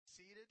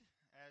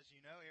As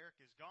you know, Eric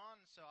is gone,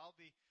 so I'll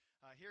be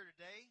here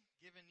today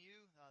giving you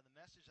the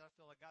message I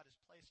feel like God has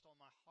placed on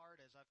my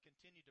heart as I've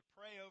continued to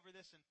pray over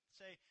this and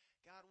say,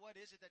 God, what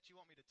is it that you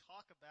want me to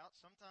talk about?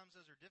 Sometimes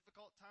those are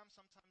difficult times,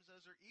 sometimes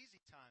those are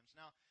easy times.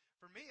 Now,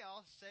 for me,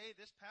 I'll say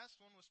this past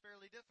one was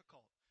fairly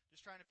difficult.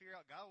 Just trying to figure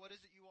out, God, what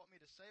is it you want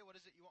me to say? What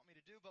is it you want me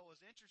to do? But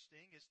what's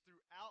interesting is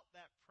throughout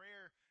that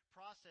prayer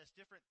process,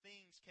 different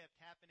things kept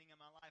happening in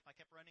my life. I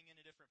kept running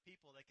into different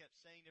people. They kept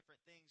saying different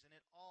things, and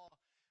it all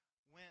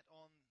went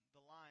on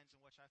the lines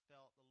in which I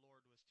felt the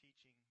Lord was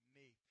teaching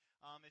me.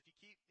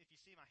 If you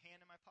see my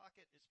hand in my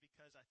pocket, it's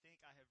because I think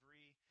I have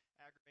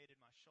re-aggravated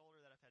my shoulder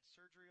that I've had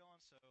surgery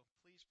on. So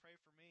please pray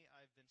for me.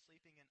 I've been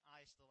sleeping in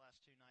ice the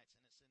last 2 nights,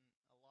 and it's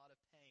in a lot of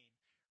pain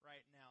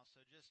right now.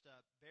 So just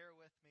bear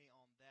with me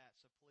on that.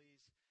 So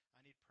please, I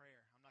need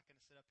prayer. I'm not going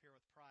to sit up here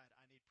with pride.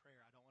 I need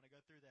prayer. I don't want to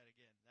go through that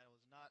again. That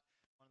was not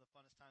one of the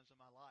funnest times of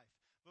my life.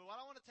 But what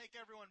I want to take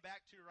everyone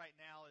back to right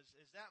now is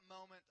that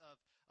moment of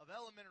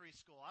elementary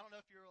school. I don't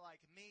know if you're like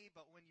me,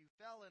 but when you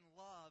fell in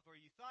love, or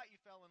you thought you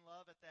fell in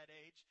love at that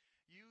age,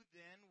 you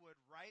then would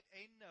write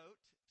a note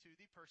to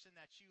the person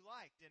that you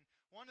liked. And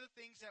one of the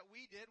things that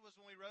we did was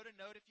when we wrote a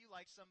note, if you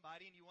liked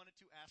somebody and you wanted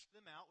to ask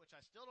them out, which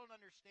I still don't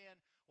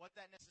understand what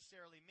that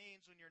necessarily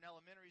means when you're in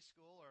elementary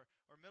school or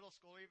middle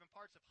school or even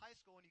parts of high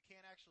school and you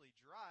can't actually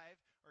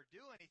drive or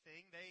do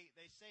anything, they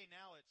say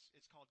now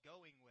it's called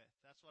going with.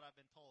 That's what I've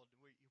been told.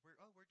 We're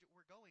going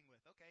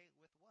with. Okay,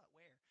 with what?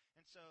 Where?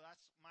 And so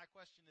that's my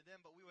question to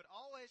them. But we would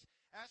always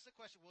ask the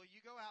question, will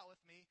you go out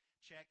with me?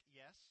 Check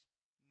yes,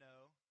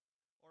 no,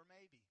 or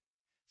maybe.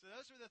 So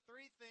those are the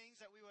 3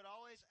 things that we would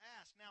always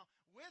ask. Now,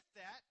 with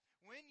that,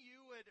 when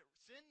you would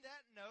send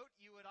that note,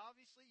 you'd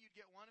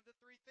get one of the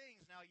 3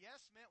 things. Now,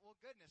 yes meant, well,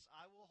 goodness,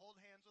 I will hold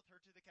hands with her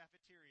to the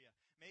cafeteria.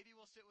 Maybe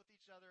we'll sit with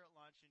each other at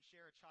lunch and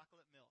share a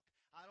chocolate milk.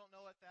 I don't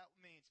know what that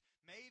means.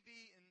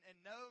 Maybe, and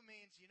no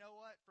means, you know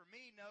what? For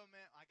me, no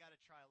meant I got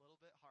to try a little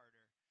bit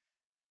harder.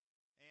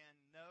 And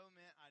no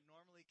meant I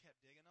normally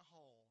kept digging a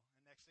hole.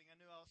 And next thing I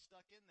knew, I was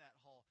stuck in that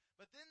hole.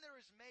 But then there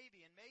was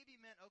maybe. And maybe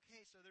meant,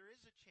 okay, so there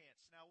is a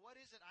chance. Now, what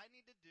is it I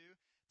need to do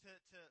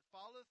to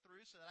follow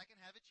through so that I can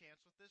have a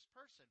chance with this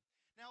person?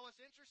 Now, what's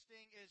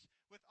interesting is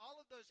with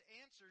all of those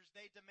answers,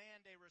 they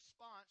demand a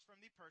response from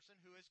the person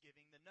who is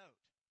giving the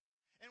note.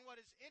 And what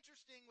is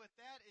interesting with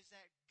that is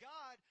that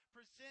God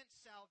presents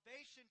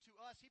salvation to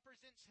us. He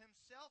presents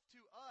Himself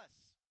to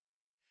us.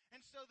 And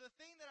so the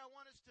thing that I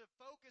want us to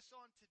focus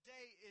on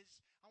today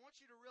is I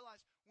want you to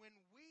realize when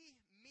we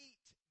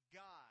meet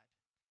God,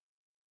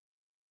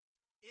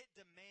 it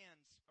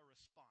demands a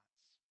response.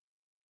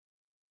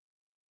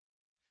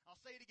 I'll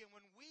say it again.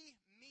 When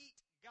we meet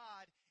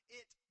God,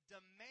 it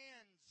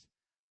demands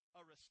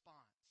a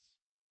response.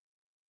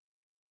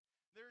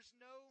 There's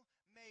no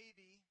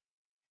maybe.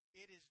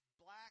 It is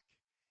black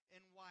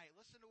and white.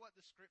 Listen to what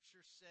the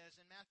Scripture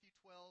says. In Matthew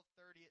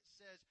 12:30, it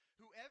says,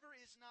 "Whoever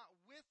is not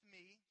with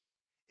me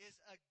is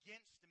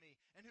against me,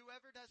 and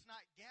whoever does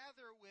not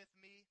gather with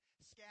me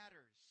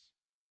scatters."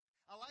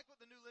 I like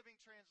what the New Living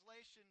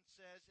Translation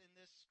says in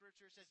this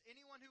scripture. It says,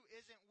 "Anyone who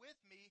isn't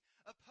with me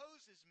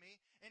opposes me,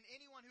 and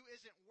anyone who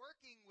isn't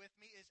working with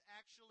me is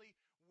actually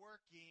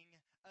working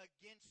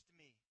against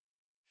me."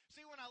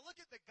 See, when I look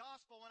at the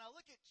gospel, when I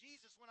look at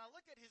Jesus, when I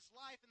look at His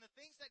life and the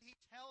things that He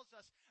tells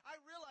us, I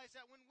realize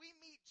that when we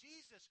meet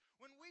Jesus,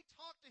 when we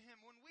talk to Him,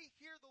 when we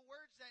hear the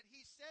words that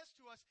He says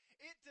to us,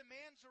 it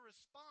demands a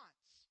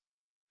response.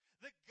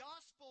 The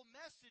gospel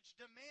message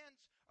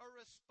demands a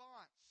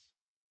response.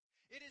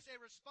 It is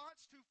a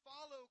response to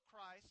follow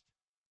Christ.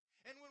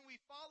 And when we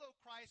follow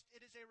Christ,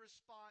 it is a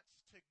response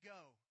to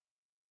go.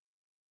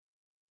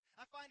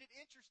 I find it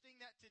interesting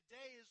that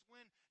today is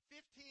when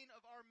 15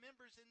 of our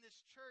members in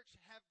this church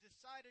have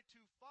decided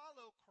to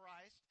follow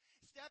Christ,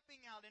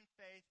 stepping out in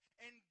faith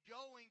and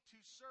going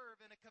to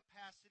serve in a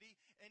capacity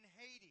in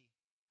Haiti,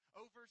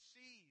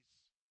 overseas.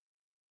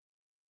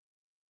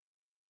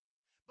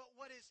 But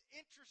what is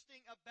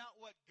interesting about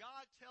what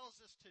God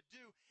tells us to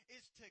do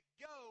is to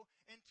go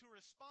and to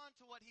respond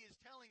to what He is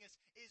telling us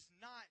is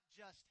not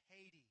just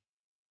Haiti.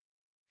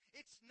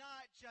 It's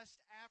not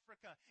just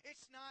Africa.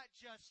 It's not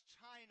just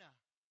China.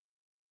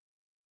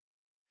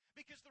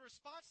 Because the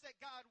response that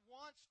God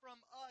wants from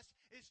us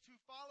is to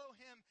follow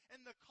Him,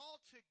 and the call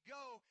to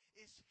go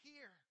is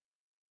here.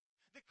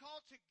 The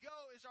call to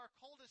go is our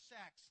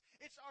cul-de-sacs.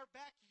 It's our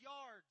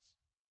backyards.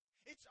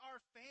 It's our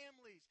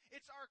families.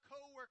 It's our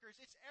coworkers.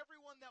 It's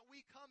everyone that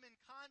we come in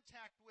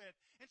contact with.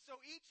 And so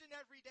each and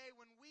every day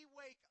when we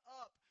wake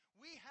up,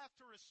 we have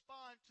to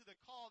respond to the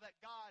call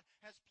that God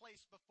has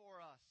placed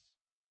before us.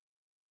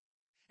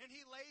 And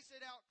He lays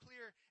it out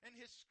clear in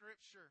His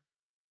Scripture.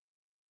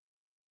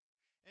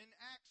 In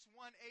Acts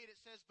 1:8 it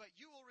says, "But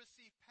you will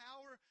receive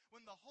power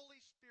when the Holy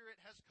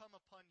Spirit has come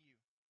upon you.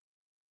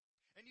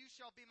 And you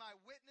shall be my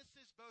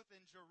witnesses both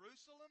in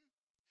Jerusalem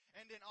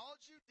and in all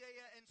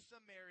Judea and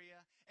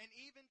Samaria, and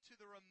even to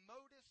the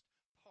remotest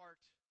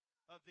part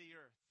of the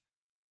earth."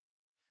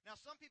 Now,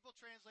 some people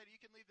translate it, you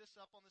can leave this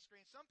up on the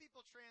screen. Some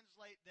people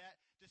translate that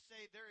to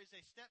say there is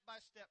a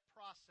step-by-step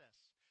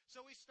process.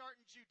 So we start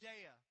in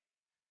Judea.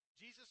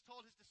 Jesus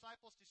told his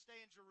disciples to stay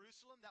in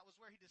Jerusalem. That was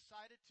where he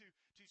decided to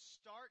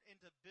start and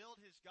to build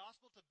his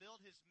gospel, to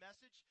build his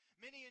message.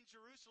 Many in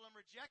Jerusalem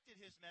rejected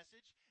his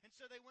message, and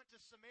so they went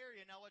to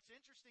Samaria. Now, what's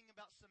interesting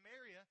about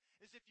Samaria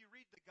is if you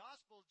read the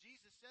gospel,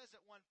 Jesus says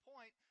at one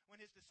point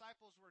when his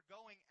disciples were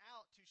going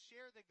out to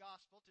share the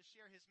gospel, to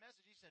share his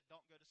message, he said,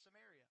 don't go to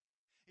Samaria.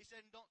 He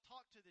said, and don't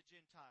talk to the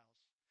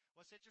Gentiles.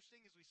 What's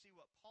interesting is we see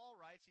what Paul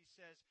writes. He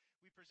says,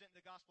 we present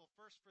the gospel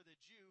first for the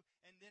Jew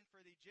and then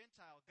for the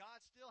Gentile. God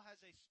still has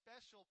a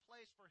special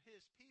place for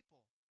his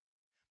people.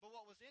 But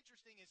what was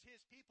interesting is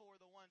his people were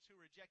the ones who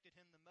rejected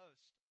him the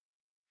most.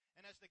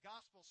 And as the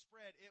gospel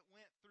spread, it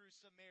went through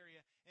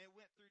Samaria, it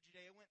went through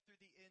Judea, it went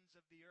through the ends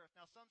of the earth.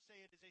 Now, some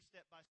say it is a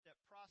step-by-step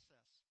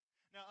process.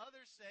 Now,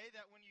 others say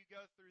that when you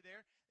go through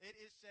there, it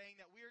is saying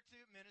that we are to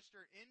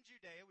minister in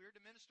Judea, we are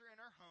to minister in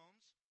our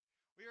homes,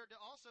 we are to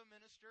also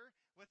minister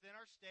within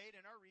our state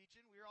and our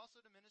region. We are also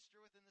to minister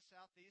within the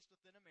Southeast,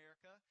 within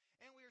America.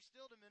 And we are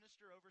still to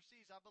minister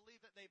overseas. I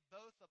believe that they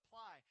both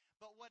apply.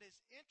 But what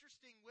is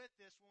interesting with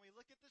this, when we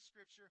look at the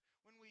Scripture,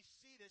 when we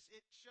see this,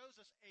 it shows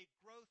us a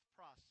growth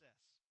process.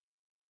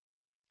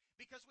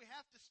 Because we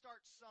have to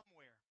start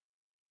somewhere.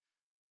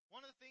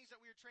 One of the things that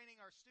we are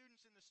training our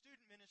students in the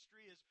student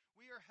ministry is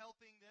we are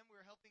helping them.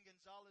 We're helping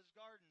Gonzalez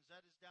Gardens.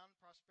 That is down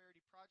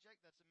Prosperity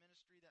Project. That's a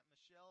ministry that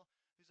Michelle,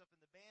 who's up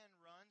in the band,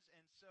 runs.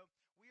 And so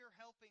we are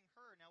helping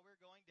her. Now we're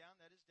going down.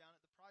 That is down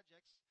at the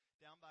projects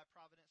down by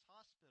Providence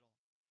Hospital.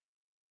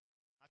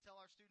 I tell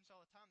our students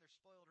all the time they're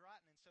spoiled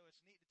rotten. And so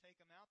it's neat to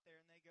take them out there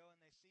and they go and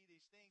they see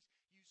these things.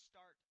 You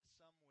start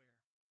somewhere.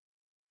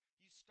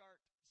 You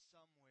start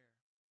somewhere.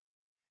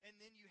 And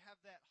then you have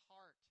that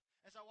heart.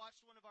 As I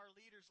watched one of our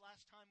leaders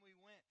last time we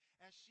went,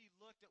 as she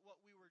looked at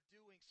what we were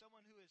doing,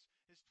 someone who is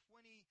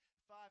 25,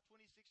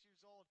 26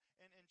 years old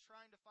and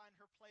trying to find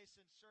her place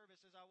in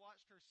service, as I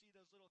watched her see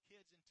those little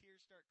kids and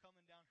tears start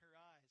coming down her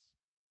eyes,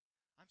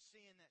 I'm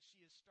seeing that she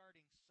is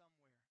starting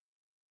somewhere.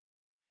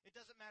 It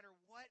doesn't matter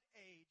what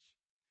age,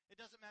 it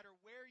doesn't matter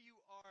where you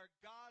are,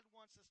 God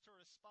wants us to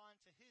respond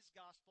to his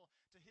gospel,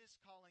 to his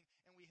calling,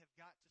 and we have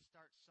got to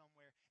start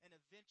somewhere. And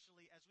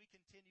eventually, as we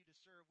continue to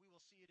serve, we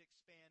will see it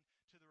expand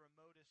to the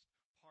remotest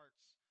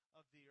parts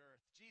of the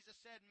earth. Jesus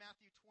said in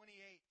Matthew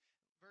 28,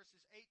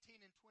 verses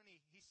 18 and 20,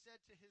 he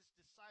said to his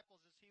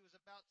disciples as he was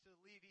about to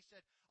leave, he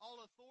said,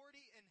 all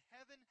authority in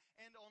heaven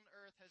and on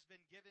earth has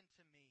been given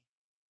to me.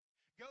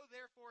 Go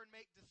therefore and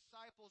make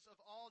disciples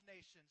of all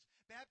nations,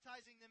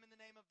 baptizing them in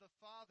the name of the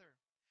Father,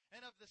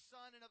 and of the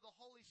Son, and of the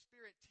Holy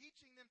Spirit,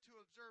 teaching them to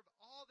observe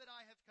all that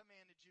I have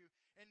commanded you.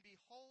 And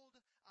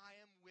behold, I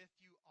am with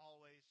you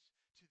always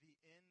to the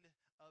end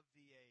of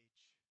the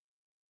age.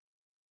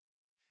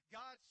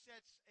 God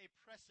sets a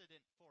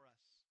precedent for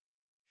us.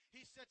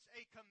 He sets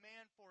a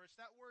command for us.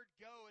 That word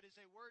go, it is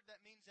a word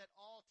that means at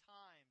all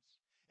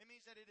times. It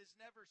means that it is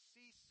never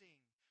ceasing.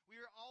 We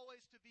are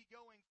always to be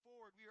going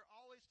forward. We are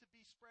always to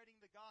be spreading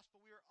the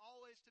gospel. We are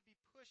always to be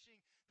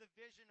pushing the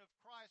vision of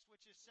Christ,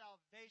 which is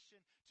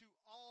salvation, to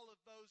all of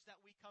those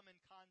that we come in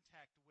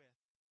contact with.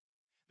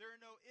 There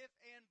are no if,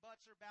 and,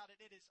 buts about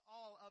it. It is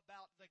all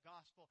about the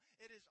gospel.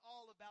 It is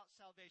all about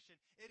salvation.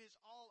 It is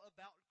all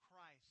about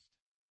Christ.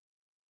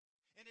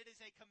 And it is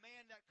a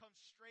command that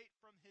comes straight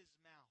from his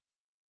mouth.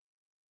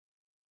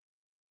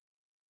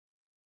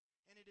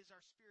 And it is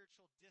our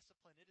spiritual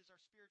discipline. It is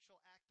our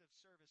spiritual act of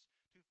service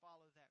to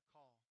follow that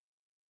call.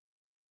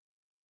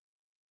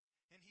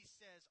 And he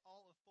says,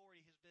 all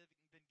authority has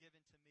been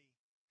given to me.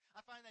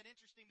 I find that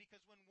interesting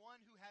because when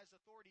one who has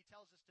authority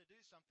tells us to do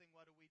something,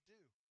 what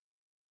do?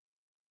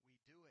 We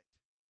do it.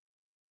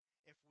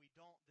 If we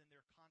don't, then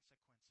there are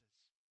consequences.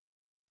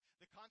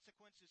 The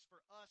consequences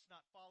for us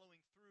not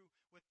following through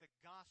with the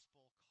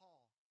gospel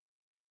call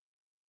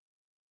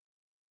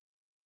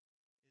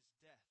is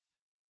death.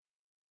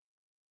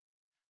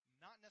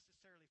 Not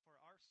necessarily for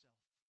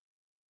ourselves,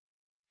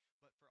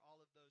 but for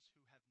all of those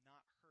who have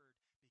not heard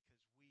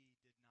because we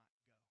did not go.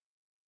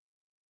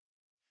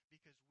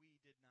 Because we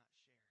did not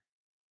share.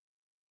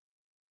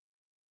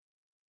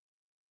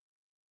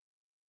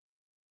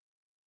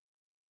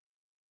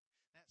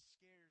 That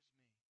scares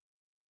me.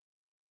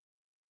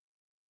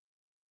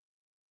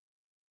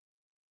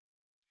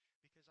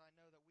 Because I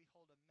know that we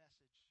hold a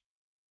message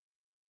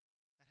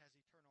that has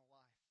eternal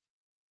life.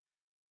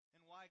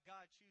 And why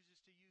God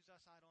chooses to use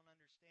us, I don't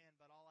understand,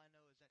 but all I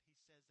know is that he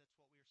says that's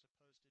what we are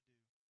supposed to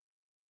do.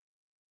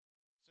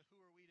 So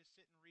who are we to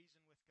sit and reason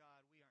with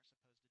God? We aren't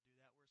supposed to do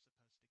that. We're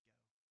supposed to go.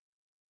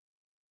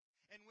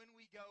 And when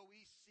we go,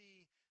 we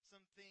see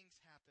some things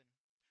happen.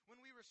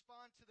 When we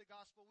respond to the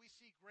gospel, we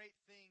see great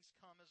things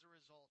come as a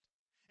result.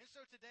 And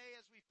so today,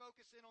 as we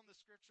focus in on the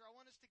scripture, I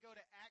want us to go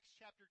to Acts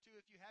chapter 2.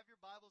 If you have your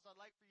Bibles, I'd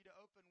like for you to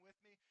open with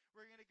me.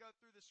 We're going to go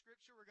through the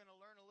scripture. We're going to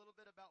learn a little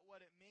bit about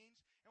what it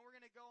means. And we're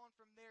going to go on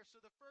from there.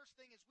 So the first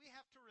thing is we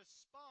have to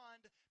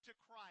respond to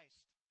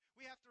Christ.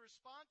 We have to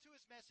respond to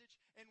his message.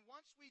 And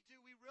once we do,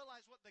 we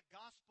realize what the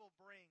gospel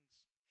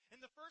brings.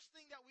 And the first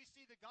thing that we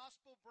see the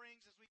gospel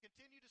brings as we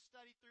continue to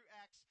study through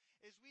Acts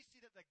is we see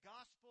that the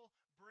gospel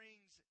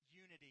brings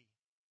unity.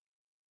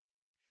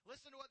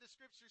 Listen to what the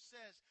scripture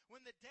says.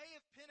 When the day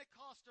of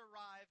Pentecost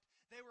arrived,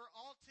 they were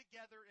all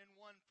together in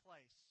one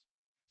place.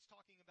 It's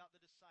talking about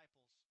the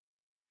disciples.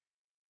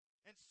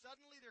 And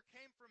suddenly there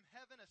came from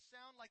heaven a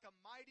sound like a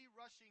mighty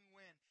rushing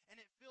wind,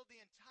 and it filled the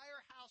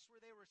entire house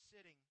where they were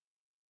sitting.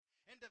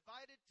 And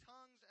divided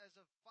tongues as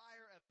of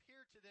fire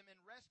appeared to them and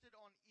rested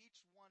on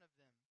each one of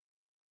them.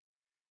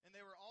 And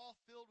they were all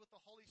filled with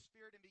the Holy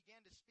Spirit and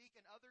began to speak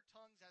in other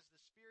tongues as the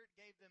Spirit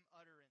gave them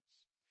utterance.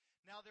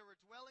 Now there were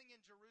dwelling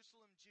in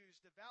Jerusalem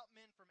Jews, devout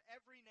men from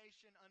every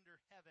nation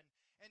under heaven.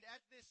 And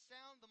at this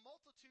sound the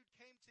multitude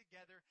came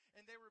together,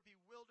 and they were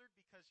bewildered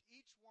because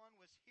each one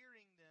was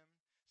hearing them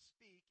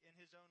speak in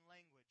his own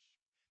language.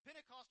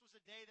 Pentecost was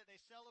a day that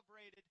they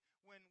celebrated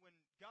when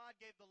God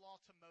gave the law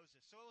to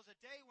Moses. So it was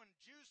a day when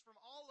Jews from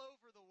all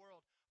over the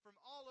world, from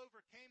all over,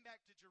 came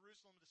back to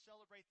Jerusalem to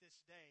celebrate this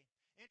day.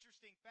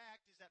 Interesting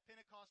fact is that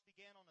Pentecost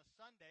began on a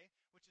Sunday,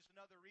 which is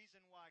another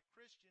reason why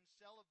Christians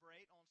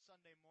celebrate on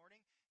Sunday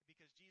morning,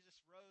 because Jesus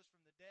rose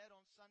from the dead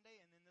on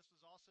Sunday, and then this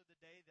was also the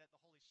day that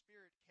the Holy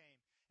Spirit came.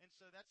 And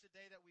so that's the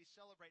day that we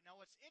celebrate. Now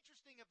what's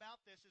interesting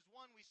about this is,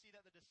 one, we see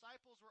that the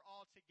disciples were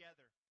all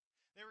together.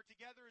 They were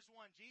together as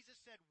one. Jesus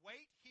said,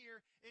 wait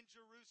here in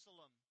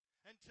Jerusalem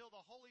until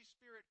the Holy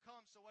Spirit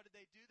comes. So what did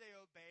they do? They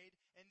obeyed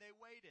and they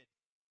waited.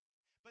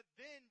 But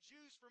then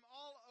Jews from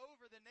all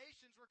over the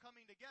nations were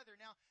coming together.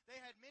 Now,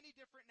 they had many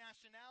different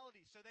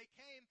nationalities, so they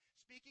came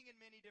speaking in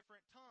many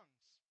different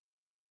tongues.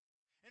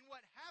 And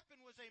what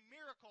happened was a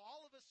miracle.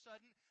 All of a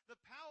sudden,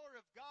 the power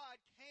of God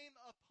came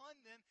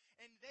upon them,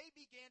 and they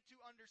began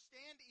to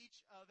understand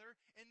each other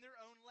in their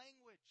own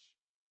language.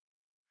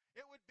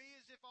 It would be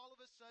as if all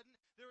of a sudden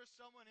there was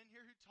someone in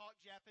here who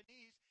talked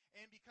Japanese,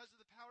 and because of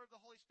the power of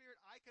the Holy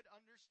Spirit, I could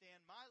understand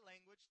my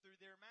language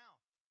through their mouth.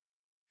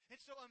 And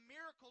so a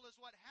miracle is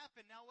what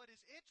happened. Now what is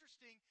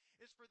interesting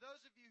is, for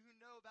those of you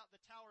who know about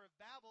the Tower of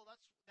Babel,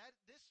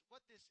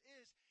 what this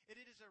is, it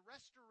is a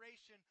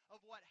restoration of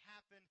what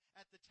happened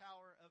at the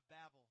Tower of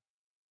Babel.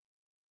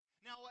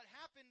 Now what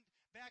happened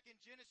back in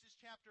Genesis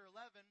chapter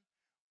 11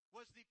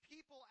 was the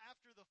people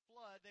after the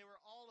flood, they were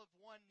all of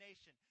one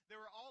nation. They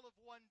were all of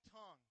one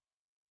tongue.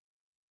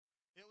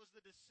 It was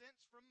the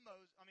descents from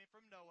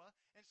Noah,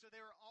 and so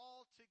they were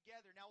all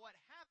together. Now what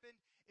happened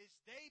is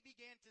they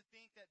began to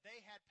think that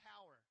they had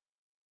power.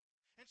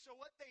 And so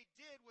what they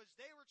did was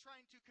they were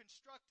trying to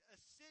construct a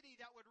city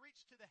that would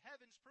reach to the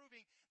heavens,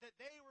 proving that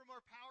they were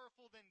more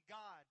powerful than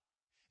God.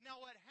 Now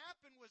what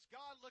happened was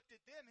God looked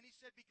at them and he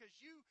said, because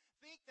you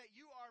think that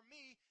you are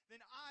me,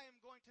 then I am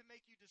going to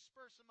make you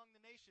disperse among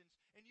the nations,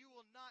 and you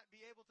will not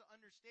be able to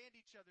understand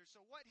each other.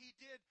 So what he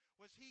did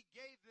was he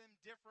gave them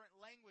different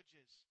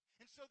languages.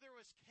 And so there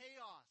was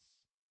chaos.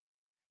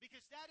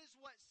 Because that is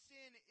what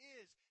sin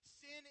is.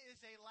 Sin is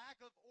a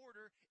lack of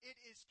order. It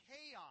is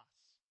chaos.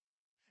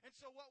 And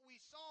so what we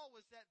saw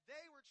was that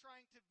they were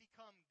trying to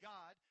become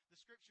God. The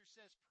scripture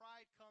says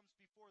pride comes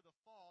before the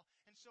fall.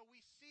 And so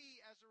we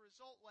see as a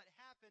result what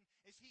happened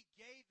is he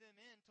gave them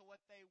in to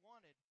what they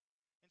wanted.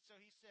 And so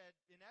he said,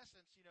 in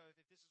essence,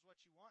 if this is what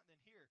you want, then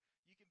here,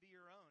 you can be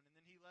your own. And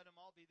then he let them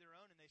all be their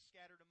own, and they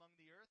scattered among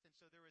the earth, and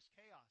so there was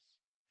chaos.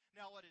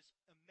 Now what is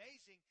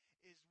amazing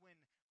is when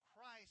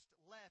Christ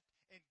left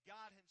and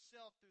God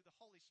himself through the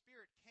Holy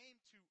Spirit came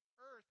to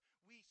earth,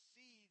 we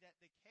see that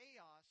the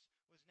chaos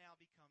was now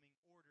becoming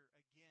order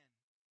again.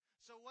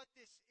 So what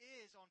this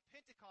is on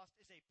Pentecost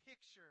is a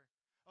picture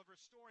of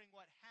restoring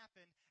what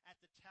happened at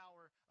the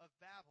Tower of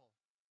Babel.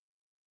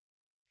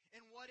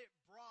 And what it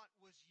brought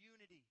was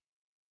unity.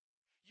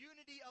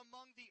 Unity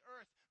among the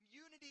earth.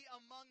 Unity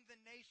among the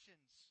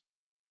nations.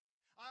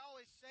 I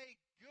always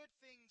say good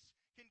things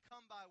can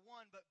come by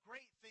one, but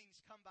great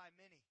things come by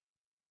many.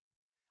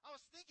 I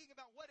was thinking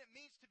about what it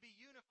means to be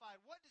unified.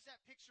 What does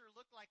that picture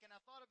look like? And I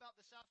thought about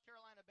the South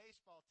Carolina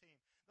baseball team.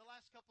 The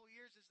last couple of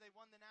years as they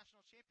won the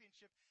national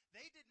championship,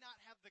 they did not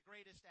have the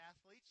greatest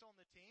athletes on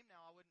the team.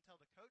 Now, I wouldn't tell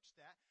the coach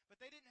that, but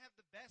they didn't have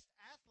the best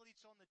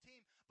athletes on the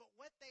team. But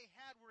what they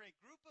had were a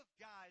group of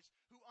guys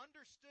who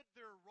understood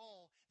their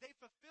role. They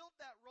fulfilled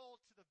that role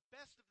to the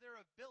best of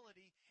their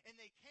ability, and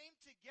they came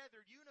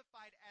together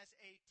unified as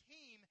a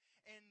team,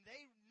 and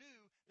they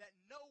knew that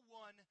no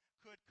one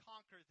could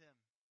conquer them.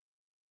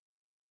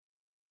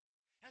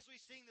 As we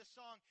sing the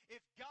song, if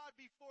God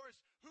be for us,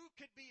 who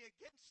could be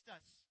against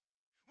us?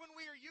 When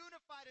we are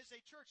unified as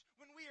a church,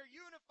 when we are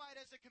unified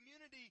as a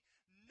community,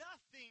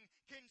 nothing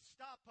can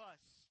stop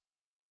us.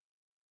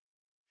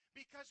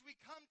 Because we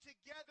come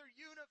together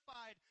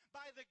unified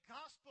by the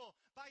gospel,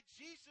 by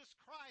Jesus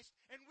Christ,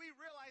 and we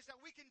realize that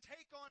we can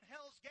take on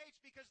hell's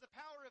gates because the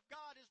power of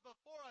God is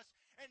before us,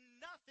 and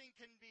nothing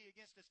can be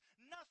against us.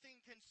 Nothing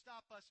can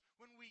stop us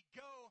when we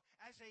go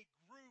as a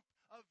group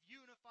of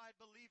unified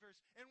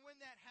believers. And when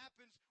that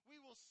happens, we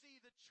will see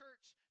the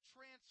church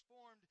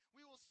transformed.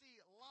 We will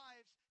see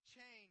lives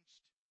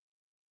changed.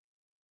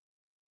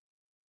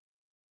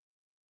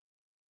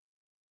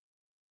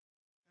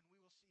 And we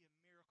will see a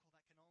miracle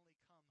that can only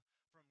come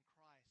from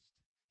Christ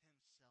himself,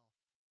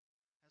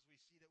 as we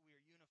see that we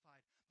are unified.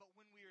 But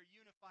when we are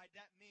unified,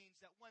 that means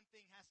that one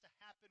thing has to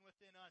happen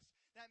within us.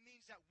 That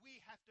means that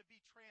we have to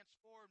be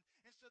transformed.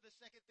 And so the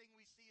second thing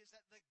we see is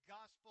that the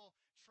gospel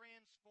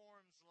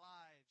transforms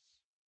lives.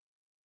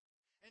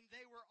 And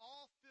they were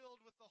all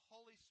filled with the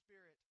Holy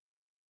Spirit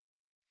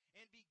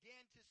and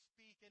began to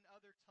speak in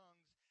other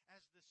tongues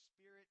as the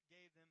Spirit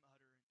gave them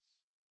utterance.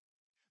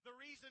 The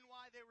reason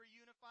why they were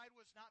unified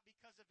was not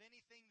because of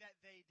anything that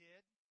they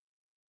did.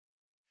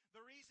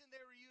 The reason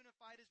they were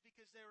unified is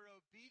because they were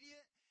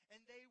obedient and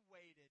they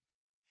waited.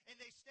 And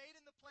they stayed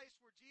in the place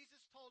where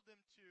Jesus told them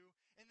to,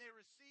 and they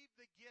received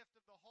the gift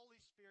of the Holy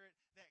Spirit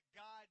that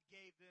God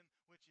gave them,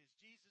 which is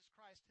Jesus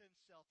Christ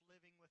Himself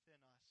living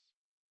within us.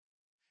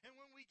 And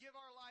when we give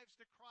our lives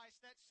to Christ,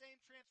 that same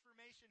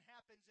transformation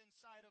happens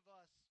inside of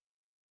us.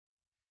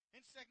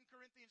 In 2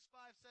 Corinthians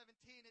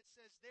 5:17, it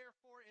says,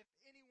 "Therefore, if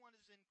anyone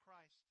is in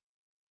Christ,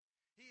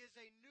 he is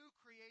a new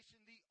creation.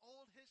 The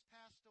old has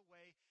passed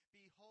away.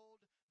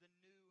 Behold, the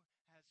new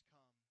has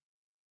come."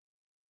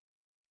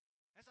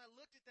 As I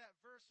looked at that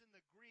verse in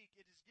the Greek,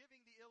 it is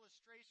giving the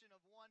illustration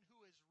of one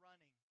who is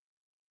running.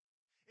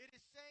 It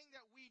is saying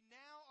that we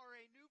now are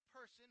a new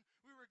person.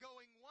 We were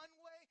going one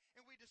way,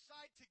 and we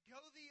decide to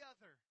go the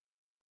other.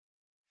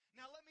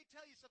 Now, let me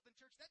tell you something,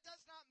 church. That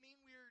does not mean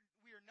we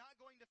are not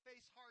going to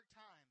face hard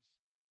times.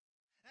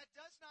 That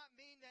does not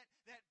mean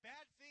that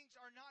bad things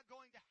are not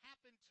going to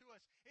happen to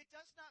us. It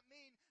does not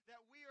mean that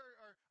we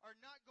are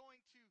not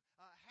going to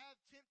have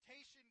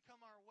temptation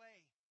come our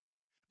way.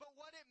 But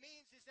what it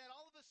means is that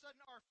all of a sudden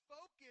our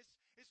focus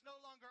is no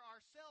longer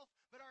ourselves,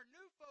 but our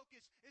new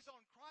focus is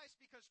on Christ,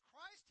 because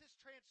Christ has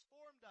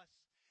transformed us.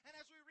 And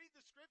as we read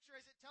the Scripture,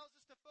 as it tells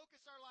us to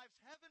focus our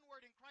lives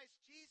heavenward in Christ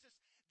Jesus,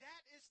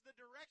 that is the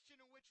direction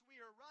in which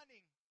we are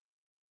running.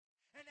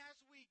 And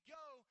as we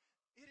go,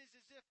 it is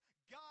as if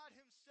God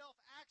Himself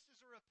acts as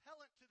a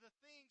repellent to the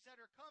things that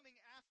are coming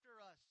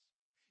after us.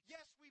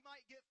 Yes, we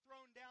might get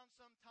thrown down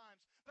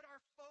sometimes, but our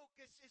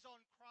focus is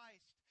on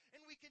Christ.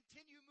 And we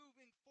continue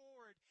moving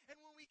forward. And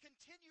when we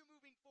continue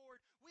moving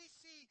forward, we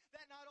see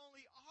that not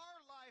only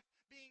our life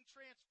being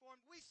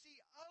transformed, we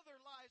see other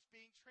lives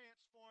being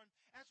transformed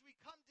as we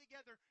come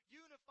together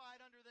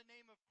unified under the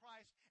name of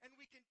Christ. And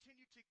we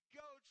continue to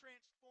go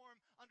transform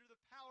under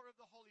the power of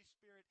the Holy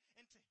Spirit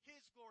into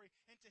His glory,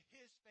 into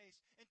His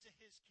face, into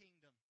His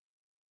kingdom.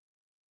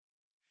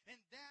 And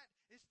that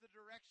is the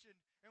direction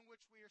in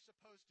which we are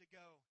supposed to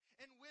go.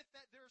 And with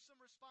that, there are some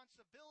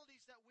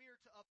responsibilities that we are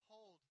to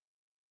uphold.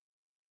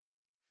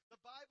 The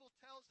Bible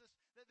tells us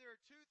that there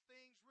are two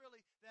things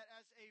really that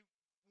as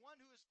one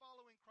who is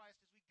following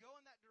Christ, as we go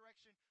in that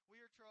direction, we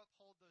are to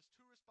uphold those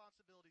two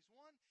responsibilities.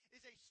 One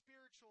is a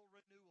spiritual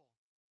renewal.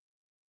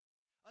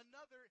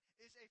 Another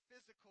is a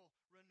physical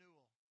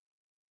renewal.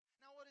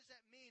 Now, what does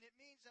that mean? It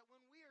means that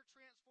when we are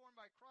transformed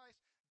by Christ,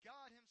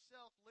 God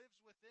Himself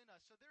lives within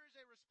us. So there is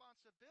a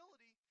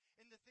responsibility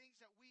in the things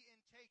that we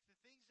intake,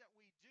 the things that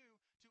we do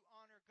to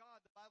honor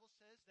God. The Bible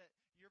says that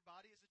your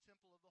body is a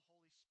temple of the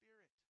Holy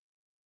Spirit.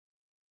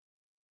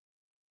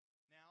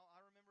 Now,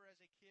 I remember as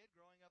a kid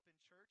growing up in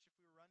church, if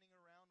we were running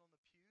around on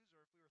the pews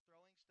or if we were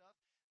throwing stuff,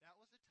 that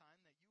was the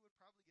time that you would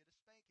probably get a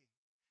spanking.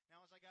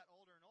 Now, as I got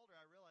older and older,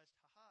 I realized,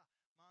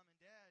 Mom and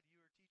Dad, you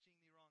are teaching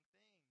the wrong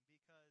thing,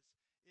 because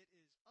it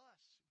is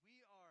us.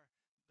 We are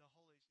the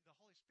Holy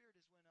Spirit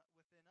is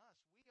within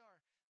us. We are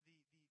the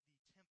temple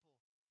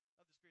of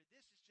the Spirit.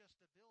 This is just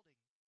a building.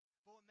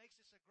 But what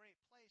makes this a great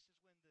place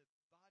is when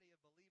the body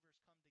of believers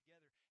come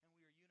together and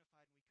we are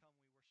unified and we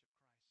worship Christ.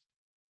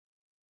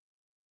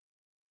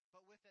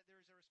 But with that, there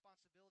is a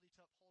responsibility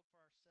to uphold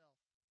for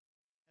ourselves.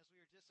 As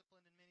we are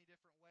disciplined in many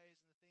different ways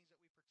in the things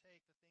that we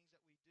partake, the things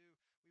that we do,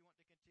 we want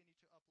to continue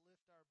to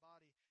uplift our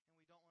body, and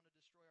we don't want to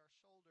destroy our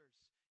shoulders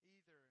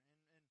either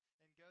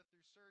and go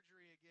through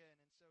surgery again.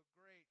 And so,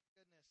 great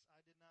goodness,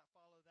 I did not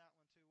follow that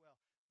one too well.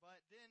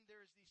 But then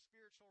there's the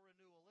spiritual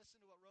renewal. Listen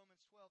to what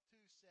Romans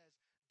 12:2 says.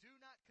 "Do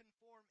not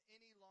conform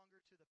any longer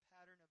to the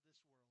pattern of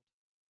this world,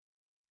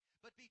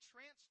 but be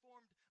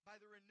transformed by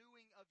the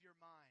renewing of your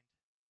mind.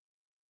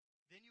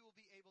 Then you will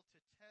be able to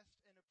test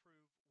and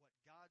approve what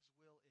God's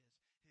will is,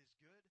 His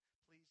good,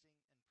 pleasing,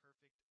 and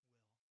perfect will."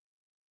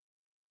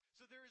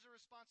 So there is a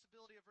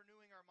responsibility of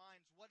renewing our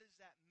minds. What does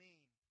that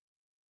mean?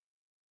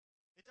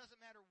 It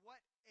doesn't matter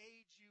what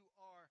age you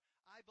are.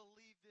 I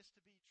believe this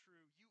to be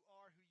true. You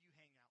are who you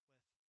hang out with.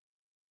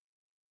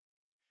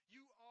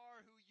 You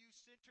are who you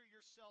center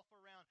yourself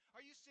around.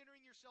 Are you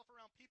centering yourself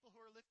around people who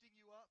are lifting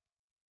you up?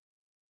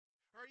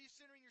 Or are you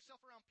centering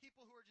yourself around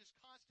people who are just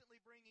constantly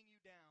bringing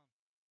you down?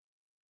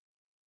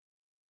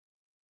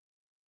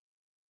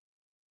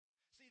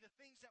 See, the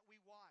things that we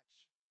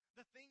watch,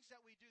 the things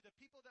that we do, the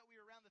people that we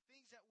are around, the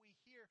things that we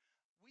hear,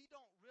 we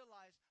don't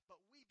realize, but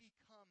we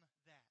become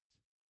that.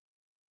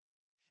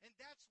 And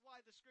that's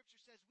why the Scripture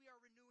says we are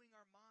renewing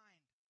our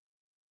mind.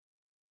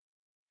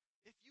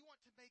 If you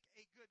want to make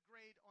a good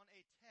grade on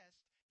a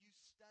test, you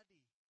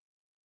study.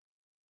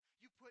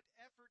 You put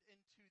effort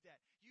into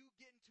that. You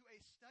get into a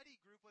study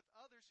group with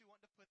others who want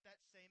to put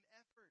that same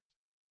effort.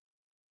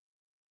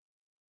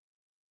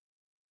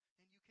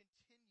 And you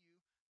continue to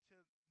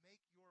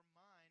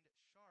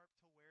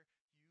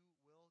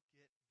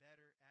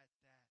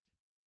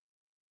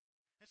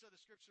So the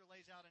scripture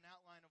lays out an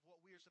outline of what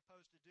we are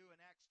supposed to do in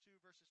Acts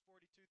 2, verses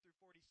 42 through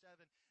 47.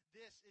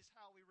 This is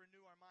how we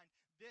renew our mind.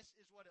 This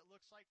is what it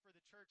looks like for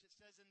the church. It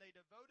says, "And they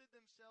devoted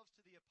themselves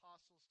to the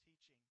apostles'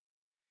 teaching,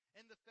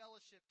 and the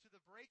fellowship, to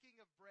the breaking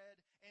of bread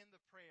and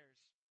the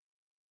prayers.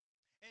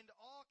 And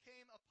all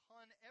came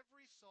upon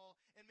every soul,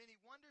 and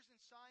many wonders and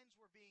signs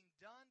were being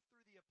done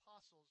through the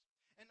apostles.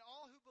 And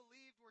all who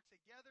believed were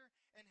together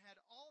and had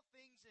all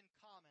things in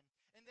common.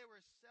 And they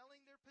were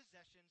selling their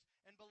possessions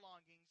and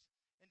belongings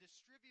and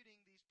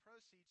distributing these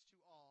proceeds to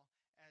all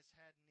as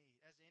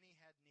any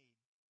had need.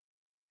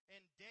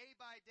 And day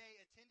by day,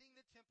 attending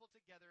the temple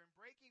together and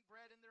breaking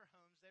bread in their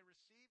homes, they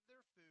received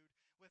their food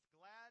with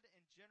glad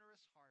and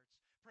generous hearts,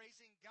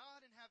 praising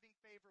God and having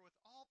favor with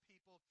all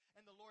people.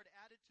 And the Lord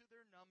added to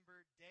their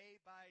number day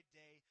by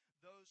day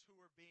those who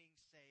were being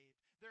saved."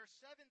 There are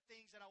 7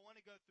 things that I want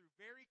to go through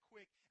very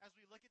quick as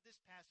we look at this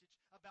passage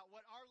about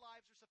what our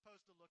lives are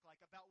supposed to look like,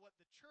 about what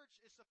the church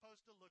is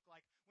supposed to look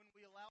like when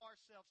we allow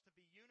ourselves to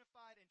be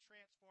unified and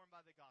transformed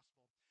by the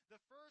gospel. The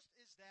first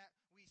is that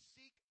we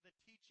seek the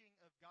teaching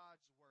of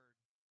God's word.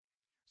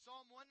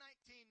 Psalm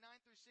 119,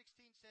 9 through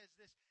 16 says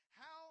this: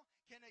 "How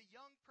can a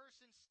young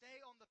person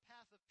stay on the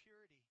path of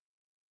purity?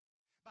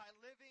 By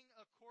living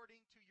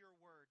according to your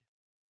word.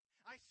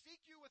 I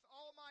seek you with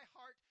all my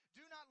heart.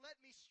 Do not let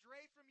me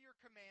stray from your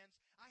commands.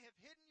 I have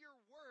hidden your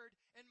word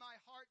in my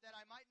heart that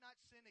I might not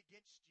sin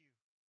against you.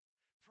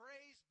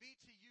 Praise be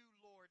to you,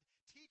 Lord.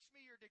 Teach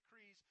me your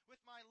decrees.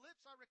 With my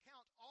lips I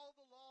recount all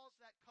the laws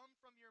that come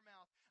from your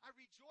mouth. I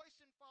rejoice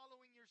in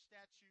following your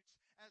statutes,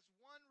 as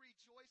one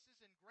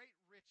rejoices in great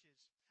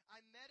riches. I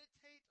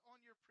meditate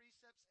on your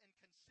precepts and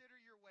consider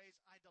your ways.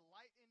 I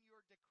delight in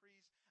your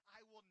decrees.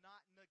 I will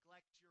not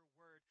neglect your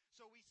word."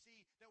 So we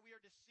see that we are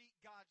to seek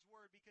God's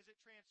word because it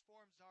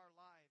transforms our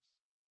lives.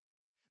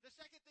 The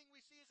second thing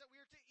we see is that we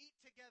are to eat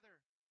together.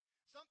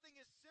 Something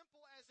as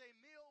simple as a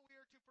meal we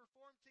are to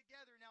perform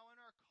together. Now, in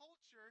our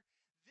culture,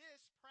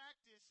 this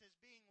practice is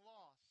being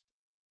lost.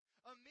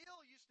 A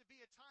meal used to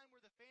be a time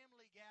where the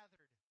family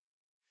gathered,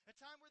 a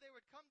time where they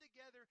would come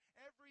together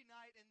every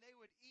night and they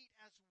would eat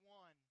as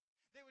one.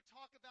 They would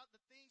talk about the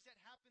things that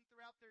happened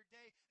throughout their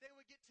day. They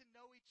would get to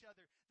know each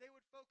other. They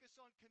would focus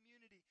on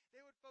community.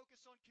 They would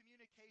focus on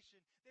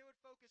communication. They would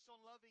focus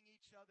on loving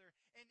each other.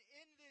 And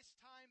in this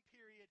time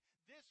period,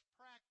 this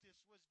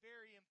practice was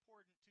very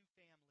important to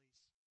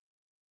families.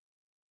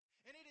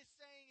 And it is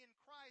saying in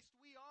Christ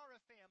we are a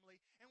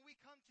family, and we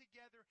come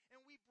together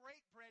and we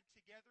break bread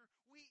together.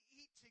 We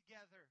eat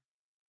together.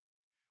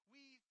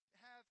 We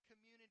have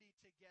community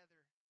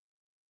together.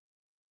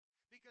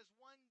 Because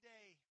one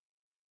day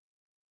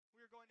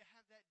we are going to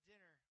have that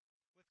dinner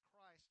with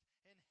Christ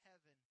in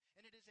heaven.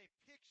 And it is a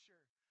picture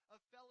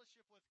of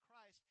fellowship with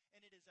Christ,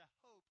 and it is a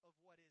hope of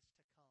what is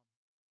to come.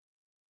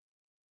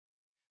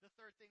 The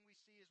third thing we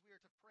see is we are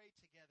to pray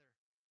together.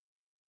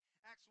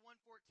 Acts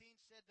 1:14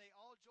 said they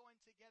all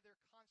joined together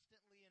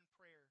constantly in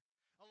prayer,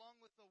 along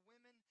with the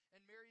women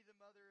and Mary, the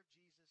mother of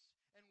Jesus,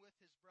 and with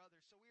his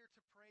brothers. So we are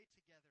to pray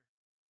together.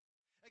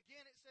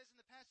 Again, it says in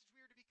the passage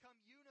we are to become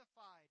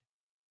unified.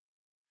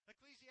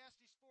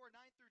 Ecclesiastes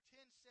 4:9 through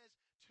 10 says,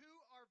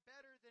 "Two are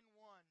better than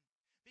one,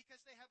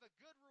 because they have a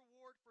good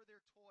reward for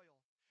their toil.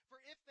 For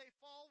if they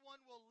fall,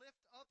 one will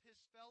lift up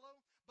his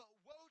fellow, but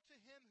woe to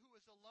him who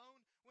is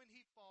alone when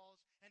he falls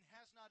and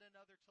has not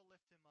another to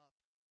lift him up."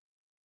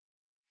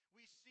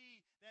 We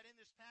see that in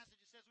this passage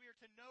it says we are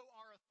to know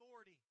our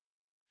authority.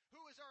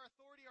 Who is our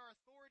authority? Our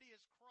authority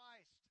is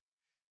Christ.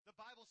 The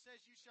Bible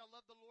says you shall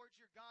love the Lord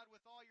your God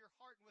with all your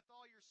heart and with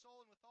all your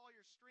soul and with all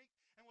your strength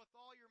and with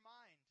all your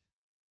mind.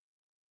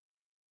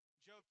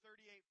 Job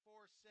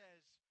 38:4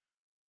 says,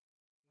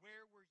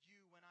 "Where were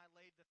you when I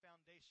laid the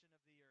foundation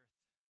of the earth?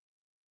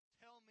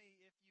 Tell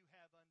me if you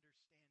have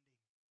understanding."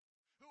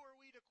 Who are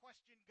we to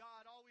question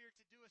God? All we are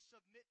to do is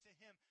submit to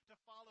Him, to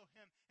follow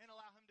Him, and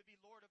allow Him to be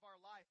Lord of our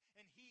life.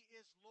 And He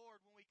is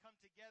Lord when we come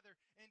together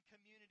in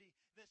community.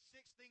 The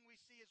sixth thing we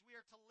see is we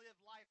are to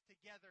live life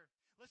together.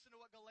 Listen to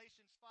what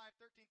Galatians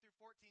 5:13 through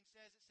 14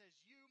 says. It says,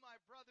 "You, my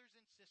brothers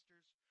and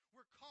sisters,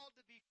 were called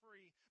to be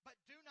free,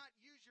 but do not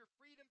use your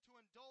freedom to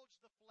indulge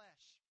the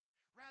flesh.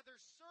 Rather,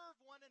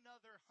 serve one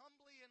another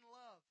humbly in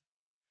love.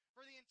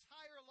 For the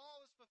entire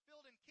law is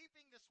fulfilled in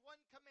keeping this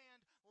one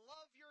command: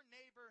 love your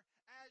neighbor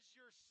as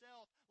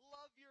yourself."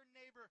 Love your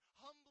neighbor.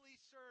 Humbly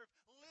serve.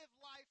 Live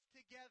life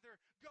together.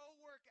 Go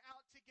work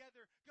out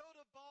together. Go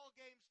to ball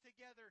games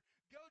together.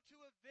 Go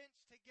to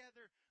events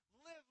together.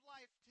 Live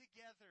life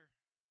together.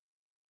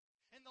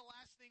 And the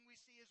last thing we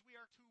see is we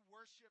are to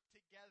worship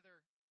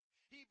together.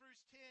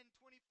 Hebrews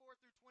 10:24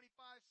 through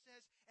 25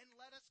 says, "And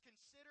let us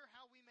consider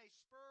how we may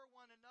spur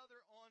one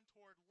another on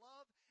toward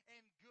love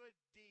and good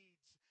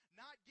deeds,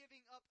 not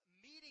giving up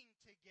meeting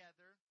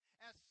together,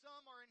 as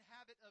some are in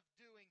habit of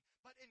doing,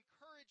 but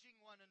encouraging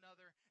one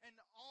another, and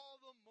all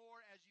the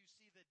more as you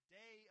see the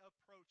day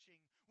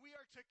approaching." We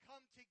are to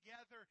come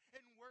together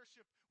and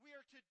worship. We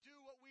are to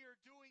do what we are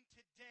doing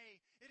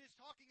today. It is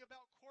talking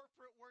about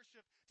corporate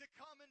worship, to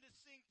come and to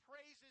sing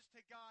praises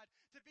to God,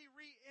 to be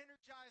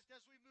re-energized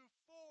as we move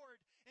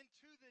forward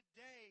into the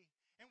day.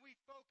 and we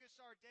focus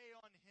our day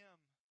on Him.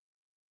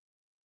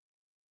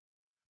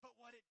 But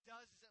what it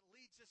does is it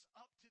leads us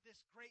up to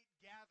this great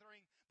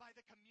gathering by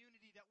the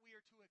community that we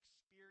are to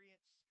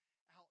experience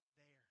out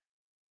there,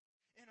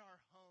 in our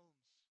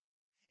homes,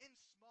 in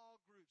small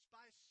groups,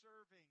 by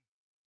serving.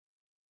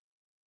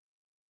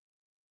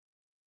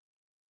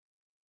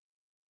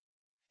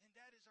 And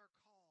that is our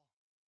call.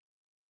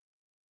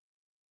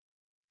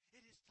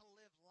 It is to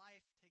live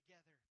life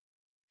together.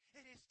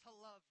 It is to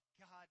love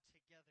God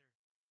together.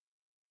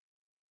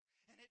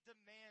 And it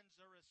demands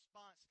a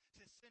response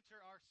to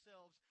center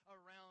ourselves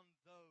around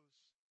those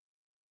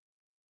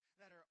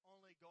that are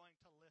only going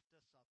to lift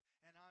us up.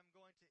 And I'm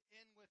going to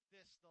end with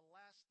this. The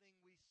last thing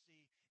we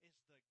see is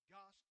the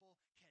gospel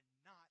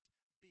cannot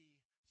be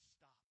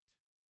stopped.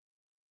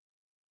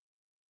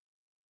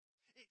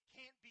 It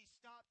can't be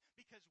stopped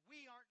because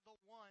we aren't the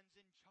ones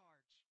in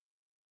charge.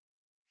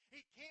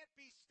 It can't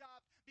be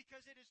stopped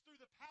because it is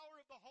through the power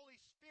of the Holy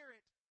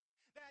Spirit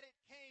that it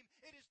came.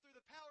 It is through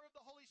the power of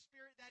the Holy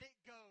Spirit that it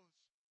goes.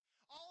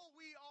 All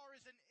we are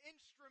is an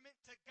instrument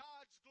to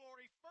God's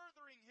glory,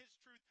 furthering His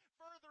truth,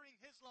 furthering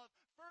His love,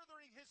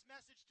 furthering His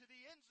message to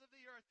the ends of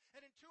the earth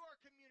and into our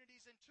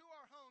communities and to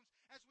our homes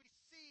as we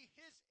see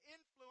His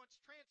influence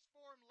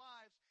transform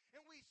lives.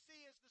 And we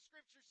see, as the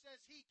Scripture says,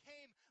 He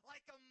came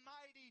like a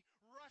mighty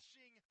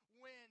rushing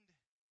wind.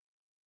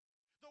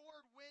 The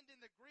word wind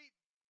in the Greek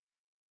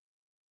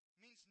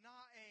means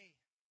na'e.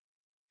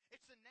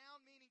 It's a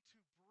noun meaning to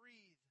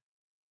breathe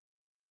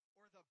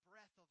or the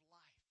breath of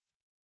life.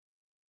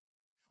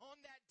 On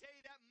that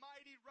day, that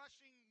mighty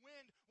rushing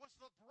wind was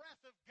the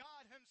breath of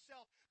God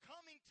Himself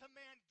coming to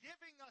man,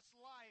 giving us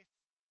life.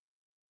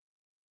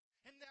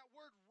 And that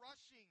word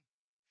rushing,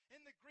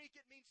 in the Greek,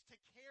 it means to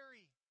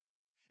carry.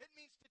 It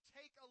means to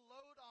take a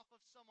load off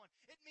of someone.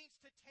 It means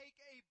to take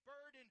a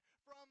burden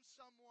from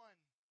someone.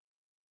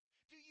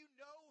 Do you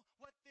know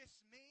what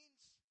this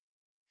means?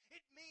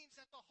 It means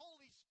that the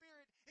Holy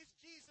Spirit is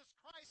Jesus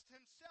Christ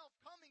Himself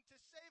coming to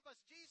save us.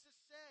 Jesus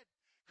said,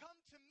 "Come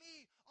to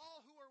me,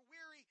 all who are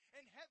weary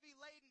and heavy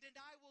laden, and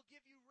I will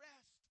give you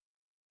rest."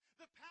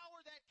 The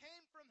power that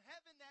came from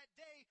heaven that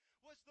day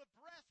was the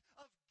breath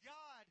of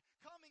God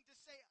coming to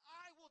say,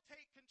 "I will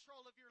take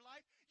control of your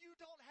life. You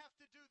don't have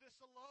to do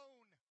this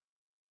alone.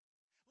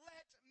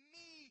 Let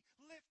me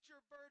lift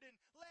your burden.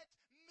 Let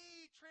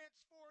me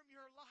transform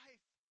your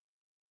life."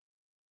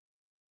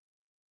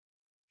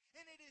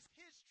 And it is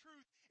His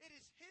truth, it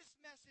is His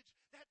message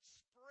that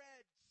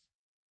spreads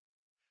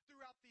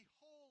throughout the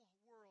whole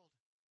world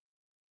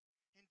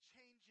and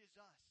changes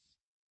us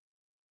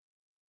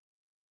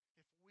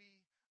if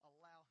we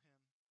allow Him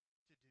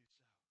to do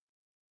so.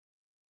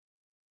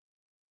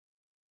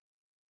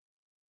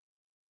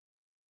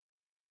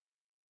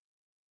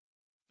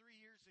 Three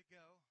years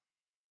ago,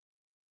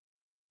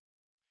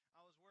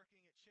 I was working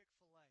at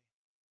Chick-fil-A.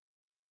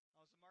 I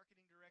was the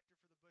marketing director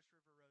for the Bush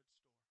River Road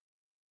store.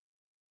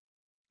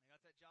 I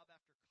got that job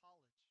after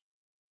college.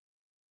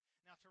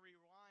 Now, to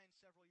rewind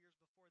several years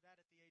before that,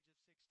 at the age of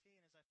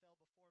 16, as I fell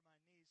before my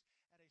knees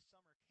at a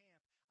summer camp,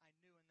 I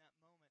knew in that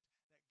moment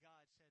that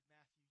God said,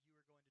 "Matthew, you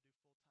are going to do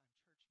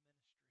full-time church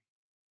ministry."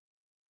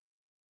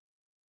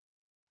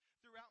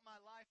 Throughout my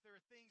life, there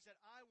are things that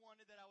I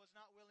wanted that I was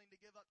not willing to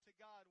give up to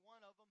God.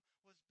 One of them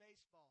was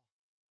baseball.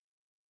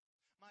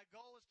 My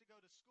goal was to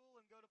go to school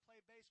and go to play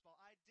baseball.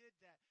 I did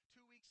that.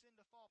 2 weeks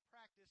into fall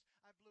practice,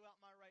 I blew out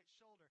my right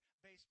shoulder.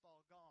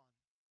 Baseball gone.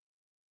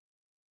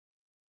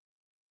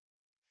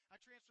 I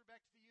transferred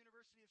back to the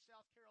University of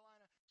South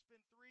Carolina,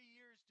 spent 3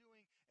 years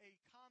doing a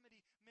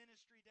comedy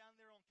ministry down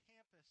there on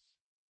campus.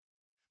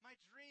 My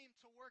dream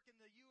to work in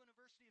the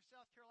University of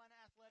South Carolina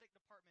athletic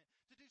department,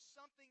 to do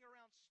something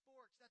around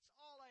sports. That's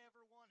all I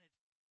ever wanted.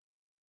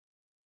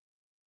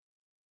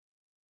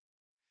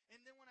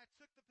 And then when I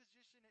took the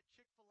position at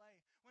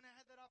Chick-fil-A, when I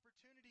had that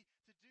opportunity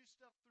to do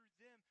stuff through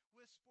them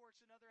with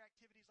sports and other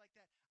activities like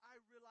that, I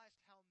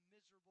realized how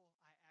miserable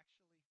I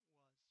actually was.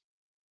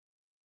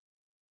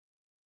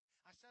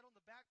 I sat on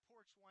the back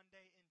porch one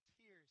day in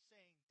tears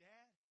saying,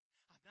 "Dad,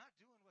 I'm not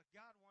doing what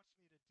God wants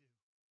me to do.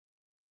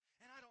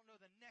 And I don't know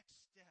the next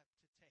step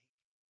to take."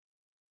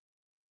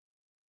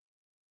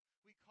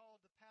 We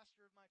called the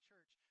pastor of my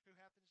church, who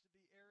happens to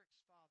be Eric's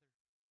father,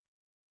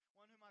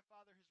 one who my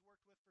father has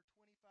worked with for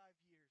 25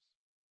 years.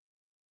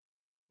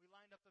 We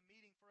lined up a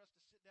meeting for us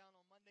to sit down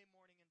on Monday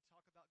morning and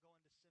talk about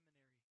going to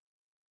seminary.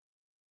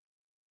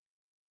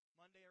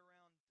 Monday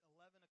around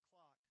 11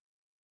 o'clock,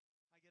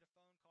 I get a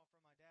phone call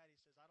from my dad. He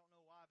says, "I don't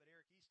know why, but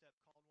Eric Estep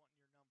called wanting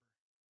your number."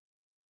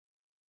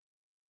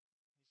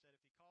 He said,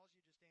 "If he calls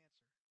you, just answer."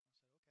 I said,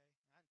 "Okay."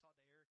 I hadn't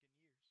talked to Eric in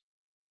years.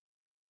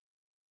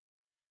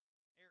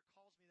 Eric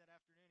calls me that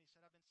afternoon. He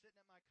said, "I've been sitting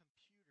at my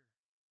computer,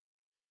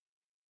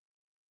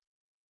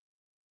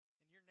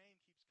 and your name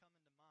keeps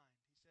coming to mind."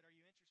 He said, "Are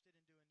you interested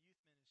in doing youth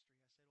ministry?"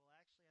 I said, "Well,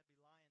 actually, I'd be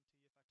lying to you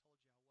if I told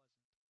you I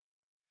wasn't."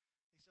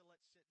 He said,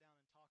 "Let's sit down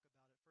and talk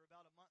about it." For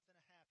about a month and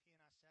a half, he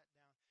and I sat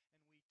down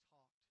and we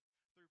talked.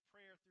 Through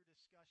prayer, through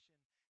discussion,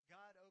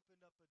 God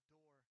opened up a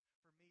door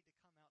for me to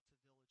come out to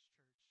Village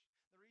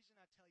Church. The reason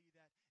I tell you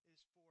that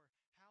is for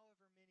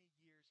however many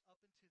years up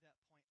until that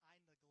point, I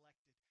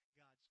neglected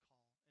God's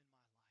call in my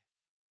life.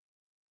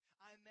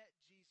 I met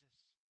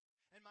Jesus,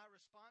 and my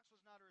response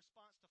was not a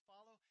response to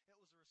follow, it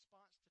was a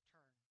response to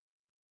turn.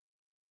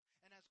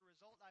 And as a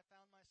result, I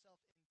found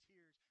myself in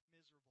tears,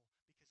 miserable,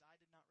 because I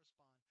did not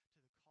respond to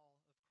the call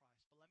of Christ.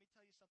 But let me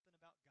tell you something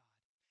about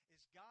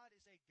God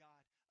is a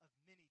God of many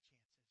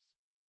chances.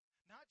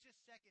 Not just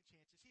second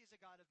chances. He is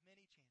a God of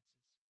many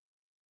chances.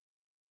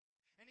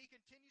 And He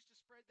continues to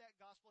spread that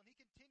gospel, and He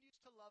continues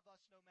to love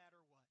us no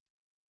matter what.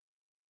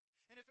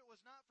 And if it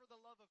was not for the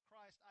love of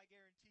Christ, I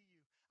guarantee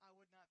you, I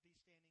would not be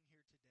standing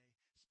here today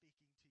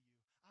speaking to you.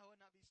 I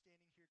would not be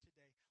standing here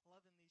today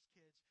loving these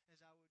kids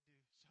as I would do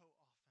so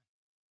often.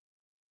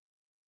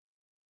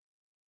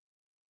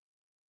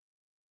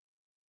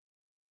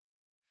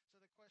 So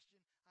the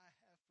question I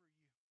have for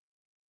you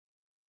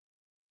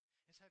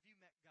is, have you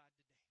met God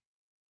today?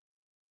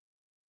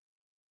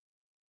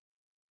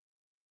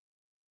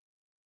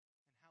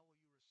 And how will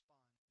you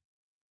respond to that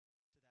meeting?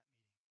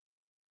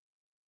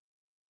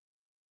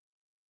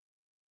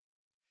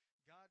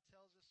 God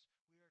tells us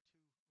we are to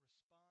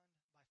respond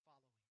by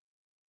following.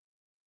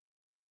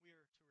 We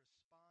are to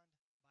respond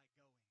by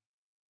going.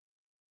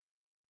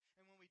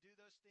 And when we do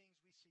those things,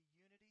 we see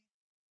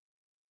unity,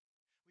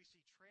 we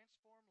see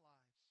transformed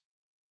lives,